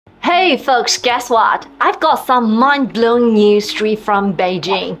Hey folks, guess what? I've got some mind-blowing news straight from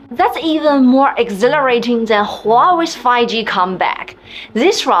Beijing. That's even more exhilarating than Huawei's 5G comeback.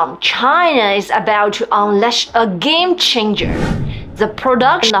 This from China is about to unleash a game changer. The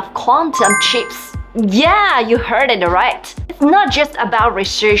production of quantum chips. Yeah, you heard it right. It's not just about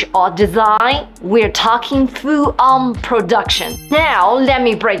research or design. We're talking full-on production. Now, let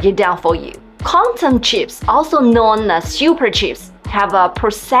me break it down for you. Quantum chips, also known as super chips, have a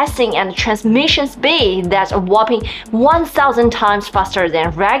processing and transmission speed that's a whopping 1,000 times faster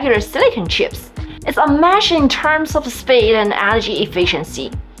than regular silicon chips. It's unmatched in terms of speed and energy efficiency.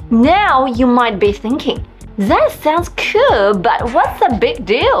 Now you might be thinking, that sounds cool, but what's the big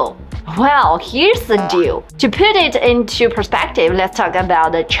deal? Well, here's the deal. To put it into perspective, let's talk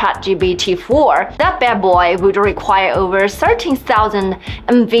about the ChatGPT 4. That bad boy would require over 13,000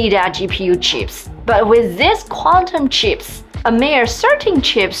 NVIDIA GPU chips. But with these quantum chips, a mere 13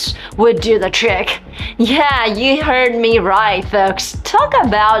 chips would do the trick. Yeah, you heard me right, folks. Talk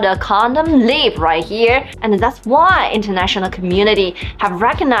about a quantum leap right here. And that's why international community have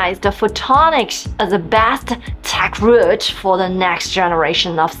recognized the photonics as the best tech route for the next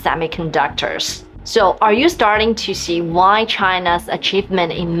generation of semiconductors. So, are you starting to see why China's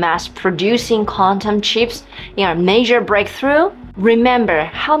achievement in mass-producing quantum chips is a major breakthrough? Remember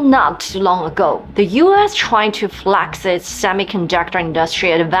how not too long ago, the US tried to flex its semiconductor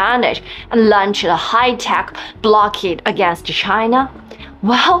industry advantage and launch a high-tech blockade against China?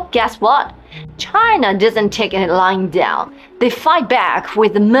 Well, guess what? China doesn't take it lying down. They fight back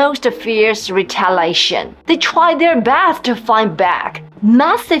with the most fierce retaliation. They try their best to fight back.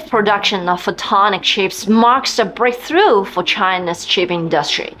 Massive production of photonic chips marks a breakthrough for China's chip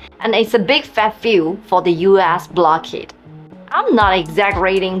industry, and it's a big fat fuel for the US blockade. I'm not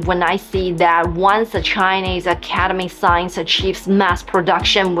exaggerating when I say that once the Chinese Academy Science achieves mass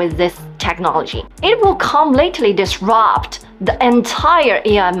production with this technology, it will completely disrupt the entire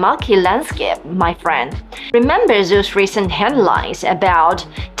AI market landscape, my friend. Remember those recent headlines about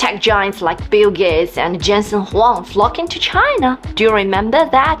tech giants like Bill Gates and Jensen Huang flocking to China? Do you remember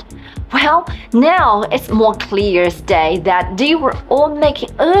that? Well, now it's more clear as day that they were all making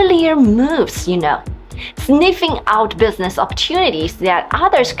earlier moves, sniffing out business opportunities that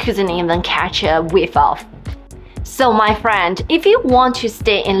others couldn't even catch a whiff of. So my friend, if you want to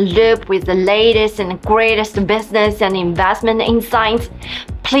stay in loop with the latest and greatest business and investment insights,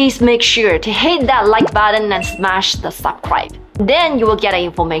 please make sure to hit that like button and smash the subscribe. Then you will get the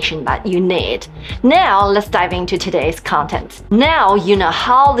information that you need. Now let's dive into today's content. Now you know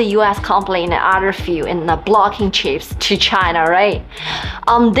how the US complained and other few in blocking chips to China, right?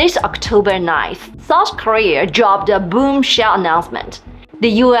 On this October 9th, South Korea dropped a bombshell announcement. The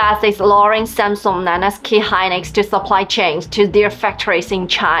US is allowing Samsung and SK Hynix to supply chains to their factories in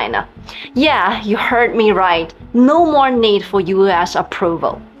China. Yeah, you heard me right. No more need for US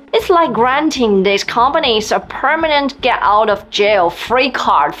approval. It's like granting these companies a permanent get-out-of-jail-free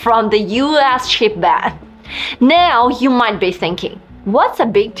card from the US chip ban. Now you might be thinking, what's the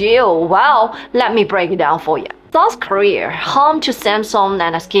big deal? Well, let me break it down for you. South Korea, home to Samsung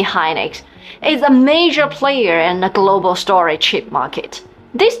and SK Hynix, is a major player in the global storage chip market.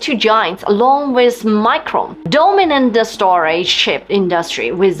 These two giants, along with Micron, dominate the storage chip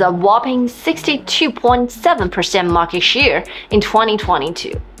industry with a whopping 62.7% market share in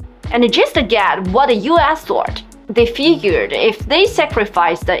 2022. And just to get what the US thought, they figured if they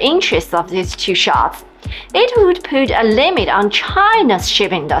sacrificed the interests of these two shots, it would put a limit on China's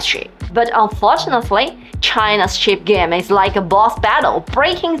chip industry. But unfortunately, China's chip game is like a boss battle,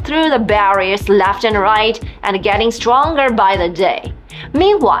 breaking through the barriers left and right and getting stronger by the day.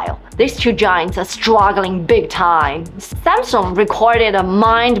 Meanwhile, these two giants are struggling big time. Samsung recorded a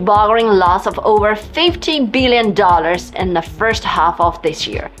mind-boggling loss of over $50 billion in the first half of this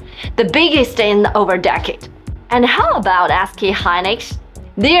year, the biggest in over a decade. And how about SK Hynix?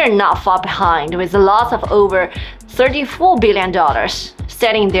 They are not far behind with a loss of over $34 billion,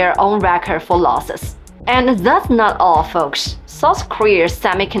 setting their own record for losses. And that's not all, folks. South Korea's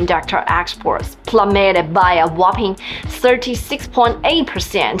semiconductor exports plummeted by a whopping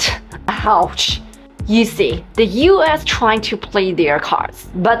 36.8%. Ouch! You see, the US trying to play their cards,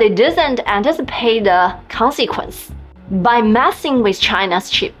 but they didn't anticipate the consequence. By messing with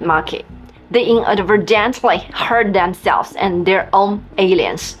China's chip market, they inadvertently hurt themselves and their own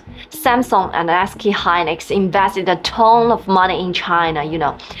aliens. Samsung and SK Hynix invested a ton of money in China.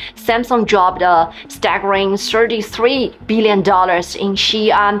 Samsung dropped a staggering $33 billion in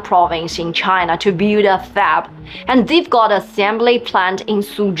Xi'an province in China to build a fab. And they've got an assembly plant in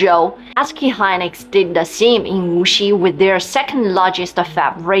Suzhou. SK Hynix did the same in Wuxi with their second largest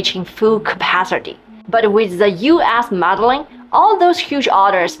fab reaching full capacity. But with the US meddling, all those huge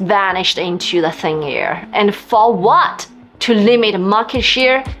orders vanished into the thin air. And for what? To limit market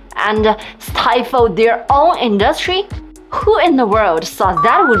share and stifle their own industry? Who in the world thought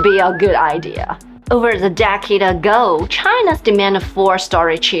that would be a good idea? Over the decade ago, China's demand for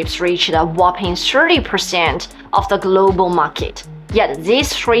storage chips reached a whopping 30% of the global market. Yet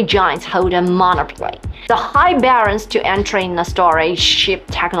these three giants hold a monopoly. The high barriers to entry in the storage chip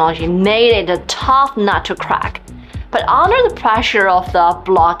technology made it a tough nut to crack. But under the pressure of the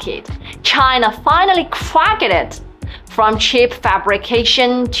blockade, China finally cracked it. From chip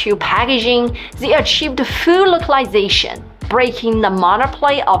fabrication to packaging, they achieved full localization, breaking the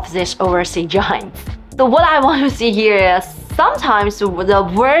monopoly of these overseas giants. So what I want to see here is sometimes the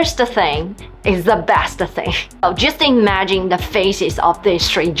worst thing is the best thing. So just imagine the faces of these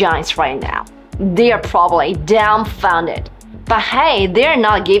three giants right now. They are probably dumbfounded. But hey, they're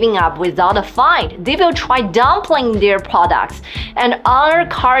not giving up without a fight. They will try dumping their products and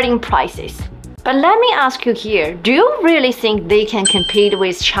undercutting prices. But let me ask you here, do you really think they can compete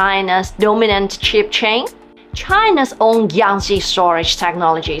with China's dominant chip chain? China's own Yangtze storage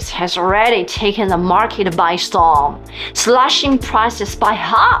technologies has already taken the market by storm, slashing prices by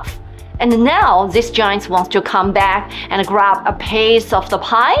half. And now these giants want to come back and grab a piece of the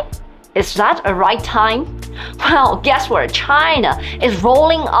pie? Is that a right time? Well, guess what? China is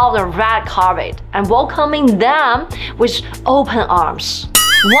rolling out the red carpet and welcoming them with open arms.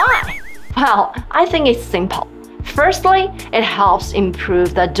 Why? Well, I think it's simple. Firstly, it helps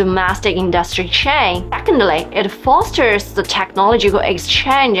improve the domestic industry chain. Secondly, it fosters the technological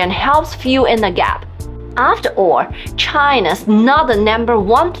exchange and helps fill in the gap. After all, China's not the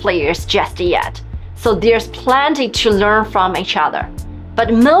 #1 players just yet, so there's plenty to learn from each other.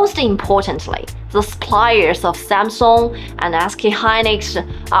 But most importantly, the suppliers of Samsung and SK Hynix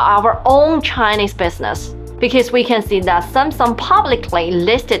are our own Chinese business, because we can see that Samsung publicly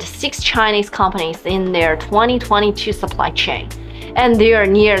listed 6 Chinese companies in their 2022 supply chain. And there are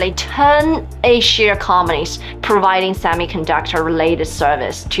nearly 10 A-share companies providing semiconductor-related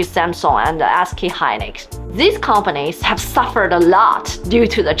service to Samsung and SK Hynix. These companies have suffered a lot due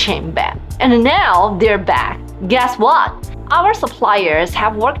to the chain ban, and now they're back. Guess what? Our suppliers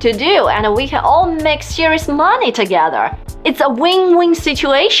have work to do, and we can all make serious money together. It's a win-win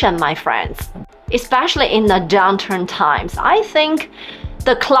situation, my friends. Especially in the downturn times, I think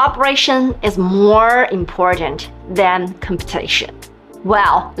the collaboration is more important than competition.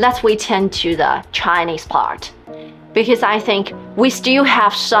 Well, let's return to the Chinese part, because I think we still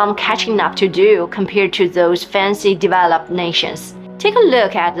have some catching up to do compared to those fancy developed nations. Take a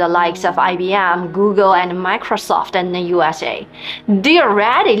look at the likes of IBM, Google, and Microsoft in the USA. They're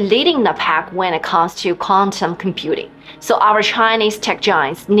already leading the pack when it comes to quantum computing. So our Chinese tech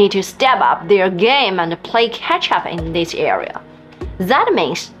giants need to step up their game and play catch-up in this area. That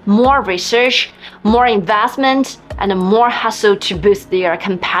means more research, more investment, and more hustle to boost their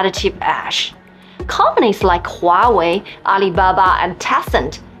competitive edge. Companies like Huawei, Alibaba, and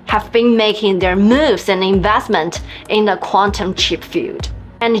Tencent have been making their moves and investment in the quantum chip field.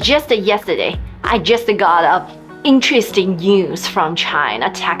 And just yesterday, I just got interesting news from China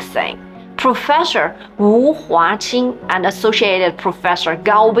tech scene. Professor Wu Huaqing and Associated Professor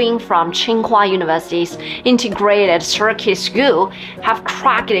Gao Bing from Tsinghua University's Integrated Circuit School have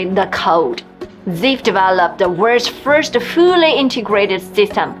cracked the code. They've developed the world's first fully integrated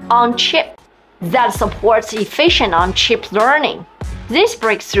system on chip that supports efficient on-chip learning. This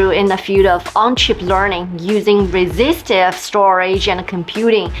breakthrough in the field of on-chip learning using resistive storage and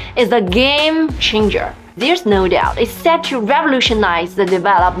computing is a game changer. There's no doubt it's set to revolutionize the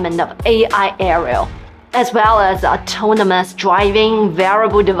development of AI aerial, as well as autonomous driving,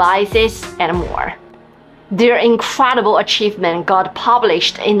 wearable devices, and more. Their incredible achievement got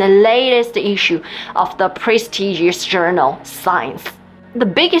published in the latest issue of the prestigious journal Science. The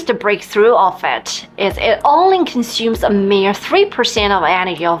biggest breakthrough of it is it only consumes a mere 3% of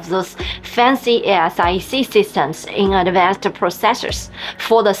energy of those fancy ASIC systems in advanced processors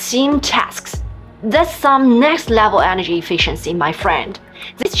for the same tasks. That's some next-level energy efficiency, my friend.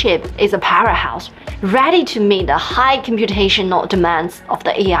 This chip is a powerhouse, ready to meet the high computational demands of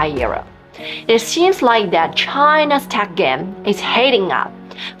the AI era. It seems like that China's tech game is heating up.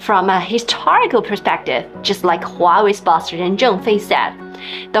 From a historical perspective, just like Huawei's boss Ren Zhengfei said,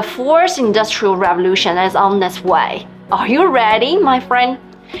 The fourth industrial revolution is on its way. Are you ready, my friend?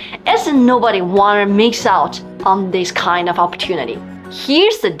 Isn't nobody want to miss out on this kind of opportunity?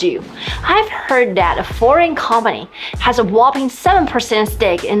 Here's the deal. I've heard that a foreign company has a whopping 7%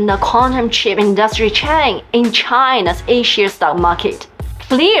 stake in the quantum chip industry chain in China's A-share stock market.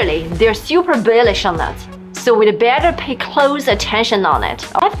 Clearly, they're super bullish on that. So we'd better pay close attention on it.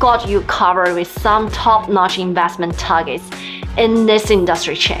 I've got you covered with some top-notch investment targets in this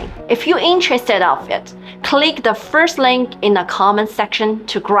industry chain. If you're interested of it, click the first link in the comment section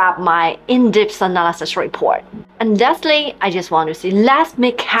to grab my in-depth analysis report. And lastly, I just want to say, let's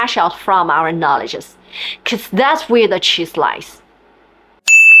make cash out from our knowledges, because that's where the cheese lies.